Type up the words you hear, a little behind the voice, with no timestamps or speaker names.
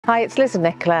Hi, it's Liz and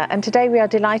Nicola, and today we are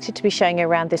delighted to be showing you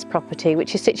around this property,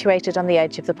 which is situated on the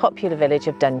edge of the popular village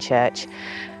of Dunchurch.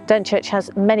 Dunchurch has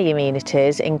many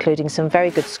amenities, including some very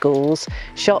good schools,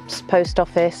 shops, post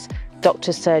office,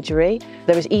 doctor's surgery.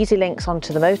 There is easy links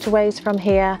onto the motorways from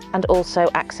here, and also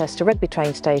access to Rugby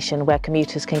train station, where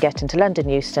commuters can get into London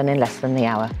Euston in less than the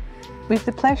hour. We've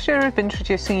the pleasure of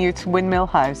introducing you to Windmill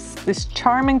House. This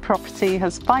charming property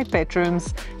has 5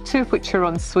 bedrooms, 2 of which are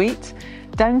en suite.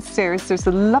 Downstairs there's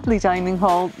a lovely dining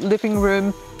hall, living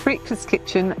room, breakfast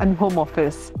kitchen and home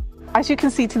office. As you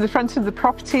can see, to the front of the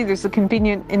property there's a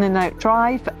convenient in and out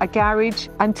drive, a garage,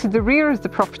 and to the rear of the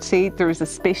property there is a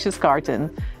spacious garden.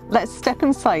 Let's step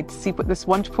inside to see what this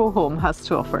wonderful home has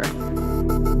to offer.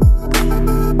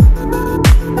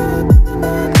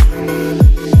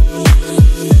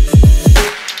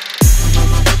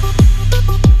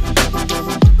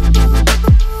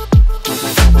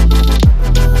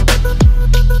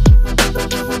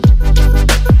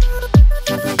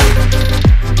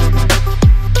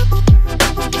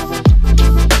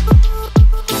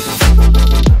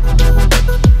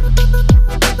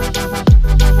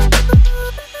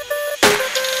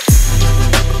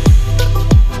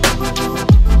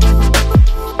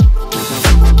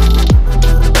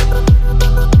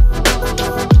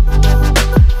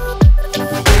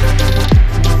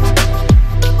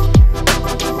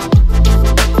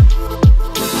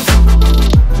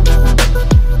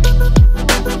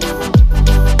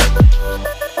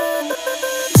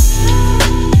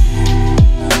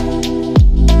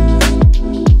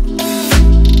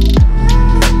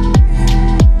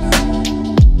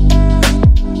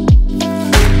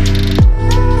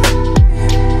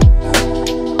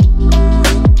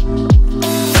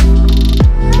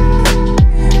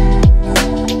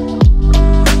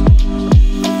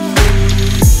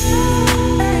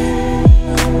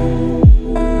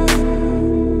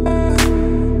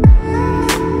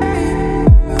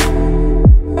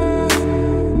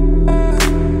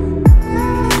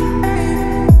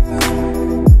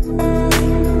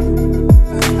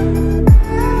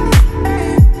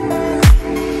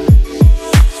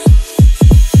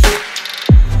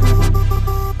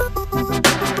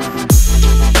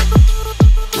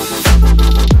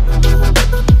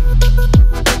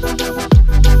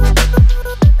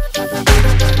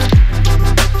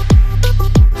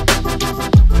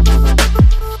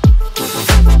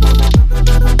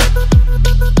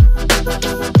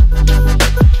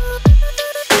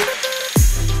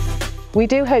 We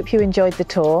do hope you enjoyed the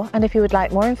tour, and if you would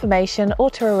like more information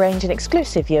or to arrange an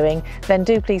exclusive viewing, then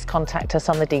do please contact us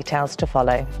on the details to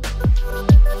follow.